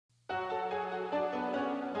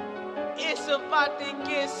about to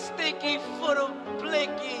get sticky for the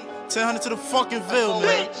Blicky. 1000 to the fucking Ville,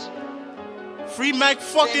 man. Free Mac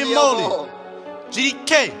fucking Molly.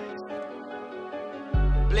 GK.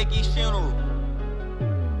 Blicky's funeral.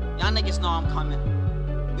 Y'all niggas know I'm coming.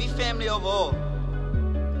 We family overall.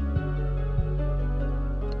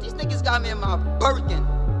 These niggas got me in my Birkin.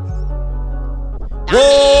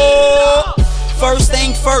 Whoa! First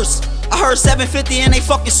thing first. I heard 750 in they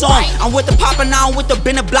fucking song. I'm with the Papa now, I'm with the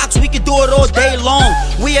Bennett blocks. We can do it all day long.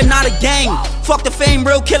 We are not a gang. Fuck the fame,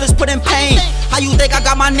 real killers put in pain. How you think I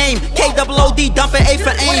got my name? K-O-O-D, dumping A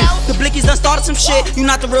for aim. The Blickies done started some shit. You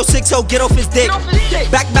not the real 6-0, get off his dick.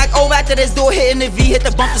 Back, over after this door, hitting the V, hit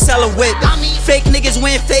the bump to sell a whip. Fake niggas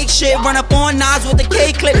win fake shit, run up on Nas with the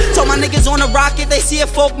K clip. Told my niggas on the rocket, they see a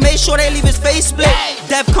folk, make sure they leave his face split.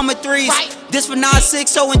 Death coming threes. This for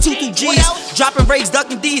 9-6-0 and 2-2 G's. Dropping breaks,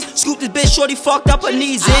 ducking D's. Scoop this bitch, shorty fucked up her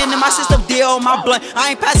knees in. And my sister deal on my blunt.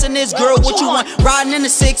 I ain't passing this girl, what you want? Riding in the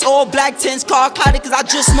 6, all black tents, car clouded, cause I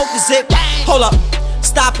just smoked the zip. Hold up,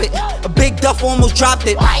 stop it. A big duff almost dropped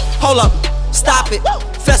it. Hold up, stop it.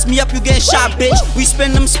 Fess me up, you getting shot, bitch. We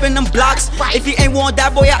spin them blocks. If you ain't want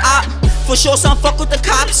that boy, a op. For sure, some fuck with the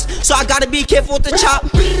cops. So I gotta be careful with the chop.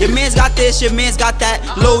 Your man's got this, your man's got that.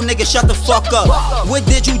 Little nigga, shut the fuck up. What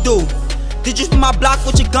did you do? Did you spin my block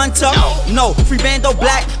with your gun tuck? No. Free bando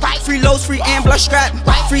black, free lows, free ambush strap,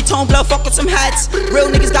 free tone blood, fuck with some hats. Real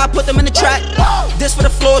niggas gotta put them in the track. This for the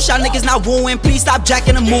floor, y'all niggas not wooing. Please stop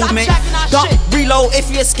jacking the movement. Dump, reload if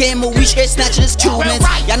you're a scammer. We straight snatching his Cubans.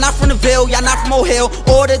 Y'all not from the Ville, y'all not from O'Hill.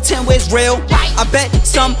 Order 10 where's real. I bet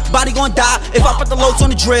somebody gon' die if I put the loads on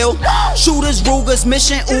the drill. Shooters, Rugers,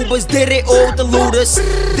 mission Ubers, did it all with the looters.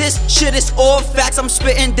 This shit is all facts, I'm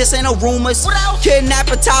spitting, this ain't no rumors.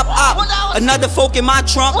 Kidnapper top op. Another folk in my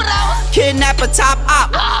trunk. Kidnapper top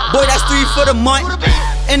op. Boy, that's 3 for the month.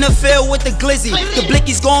 In the field with the glizzy. The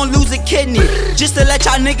Blicky's gon' lose a kidney. Just to let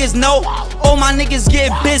y'all niggas know, all my niggas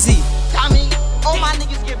get busy. All my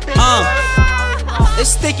niggas get busy.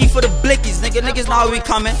 It's sticky for the Blickies, nigga. Niggas know how we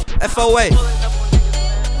coming. FOA.